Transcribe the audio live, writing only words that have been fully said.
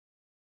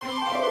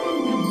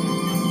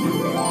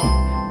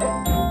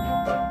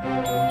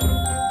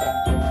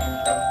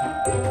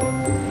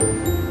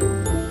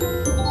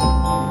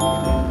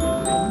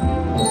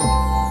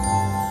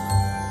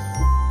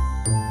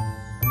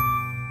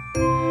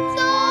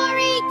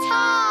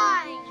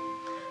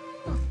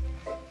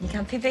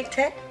comfy, Big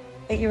Ted?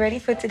 Are you ready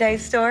for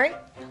today's story?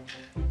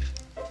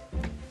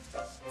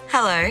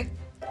 Hello,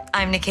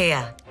 I'm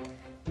Nakkiah,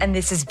 and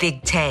this is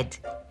Big Ted.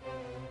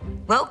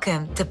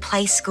 Welcome to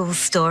Play School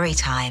Story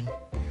Time.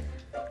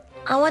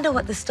 I wonder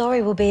what the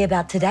story will be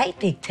about today,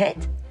 Big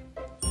Ted.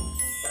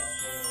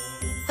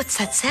 What's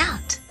that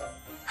sound?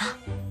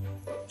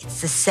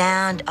 It's the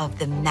sound of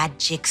the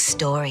magic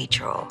story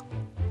drawer.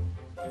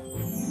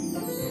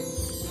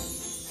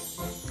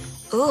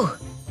 Ooh,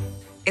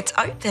 it's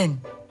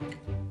open.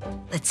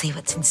 Let's see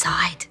what's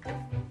inside.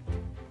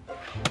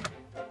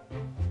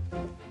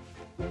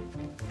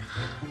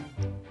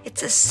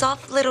 It's a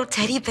soft little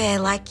teddy bear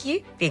like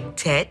you, Big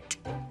Ted.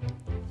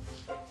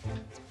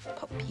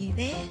 Pop you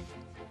there.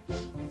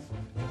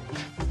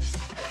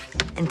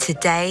 And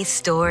today's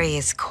story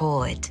is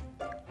called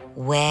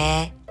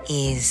Where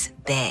is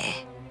Bear?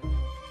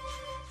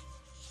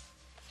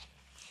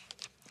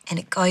 And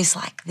it goes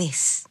like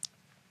this.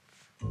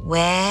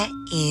 Where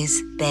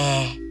is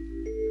Bear?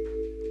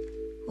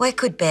 Where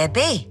could Bear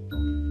be?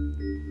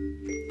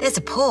 There's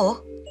a paw.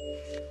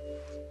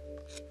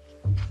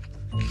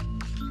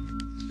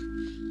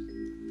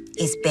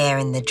 Is Bear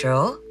in the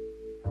drawer?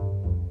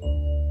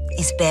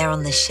 Is Bear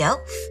on the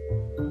shelf?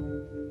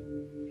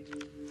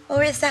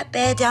 Or is that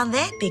Bear down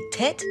there, Big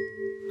Ted?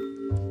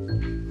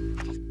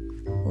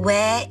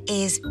 Where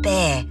is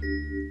Bear?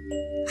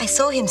 I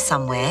saw him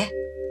somewhere,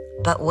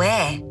 but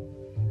where?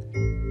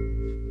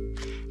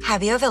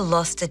 Have you ever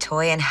lost a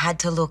toy and had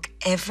to look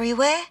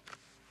everywhere?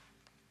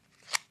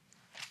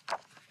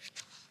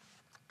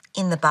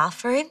 In the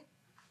bathroom?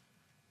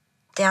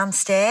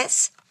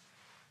 Downstairs?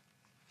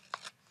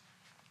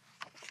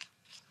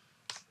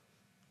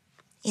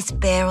 Is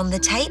Bear on the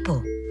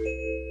table?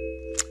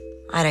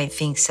 I don't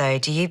think so.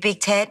 Do you, Big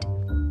Ted?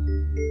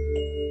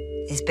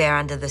 Is Bear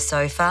under the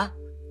sofa?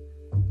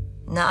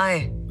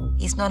 No,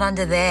 he's not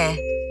under there.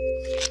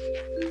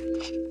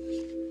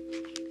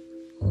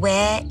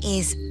 Where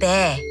is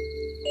Bear?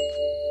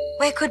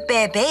 Where could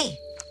Bear be?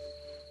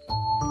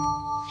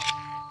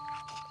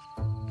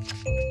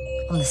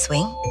 On the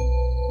swing?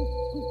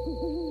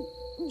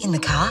 In the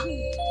car?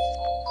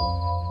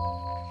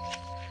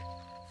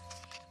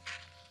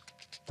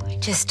 I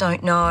just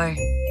don't know.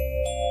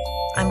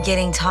 I'm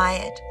getting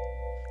tired.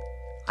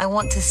 I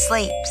want to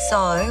sleep,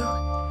 so...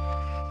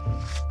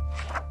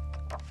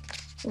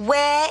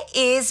 Where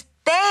is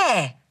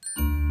Bear?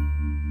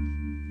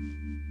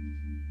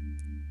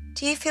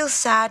 Do you feel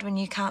sad when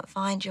you can't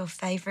find your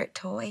favourite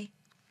toy?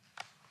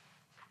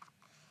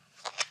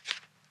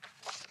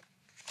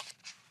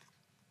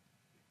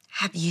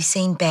 Have you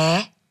seen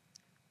Bear?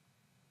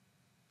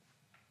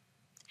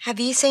 Have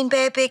you seen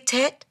Bear, Big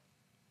Ted?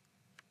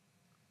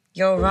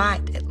 You're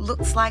right, it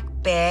looks like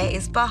Bear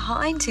is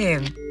behind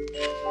him.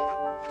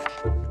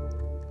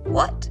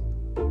 What?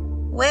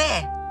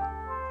 Where?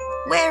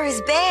 Where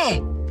is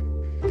Bear?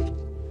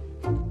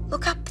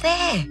 Look up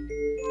there.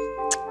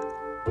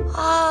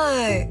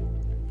 Oh,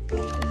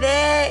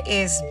 there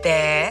is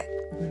Bear.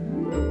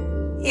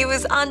 He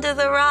was under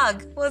the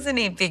rug, wasn't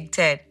he, Big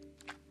Ted?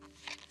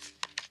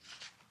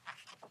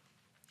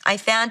 I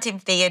found him,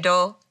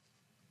 Theodore.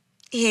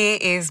 Here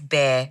is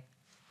Bear.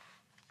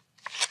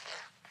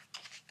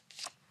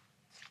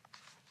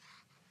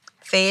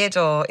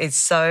 Theodore is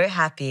so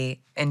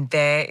happy and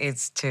Bear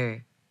is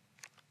too.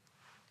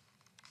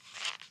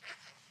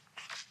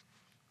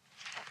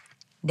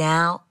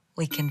 Now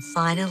we can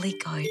finally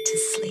go to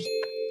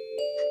sleep.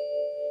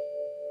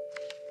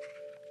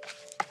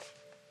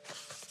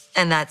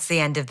 And that's the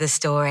end of the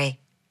story.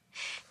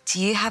 Do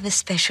you have a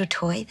special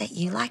toy that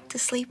you like to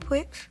sleep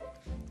with?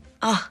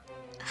 Oh,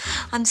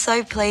 I'm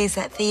so pleased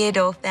that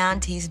Theodore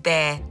found his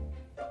Bear.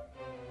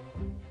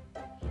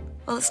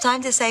 Well, it's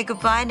time to say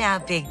goodbye now,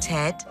 Big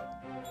Ted.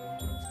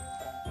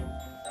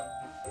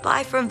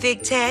 Bye from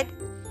Big Ted,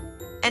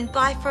 and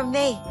bye from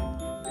me.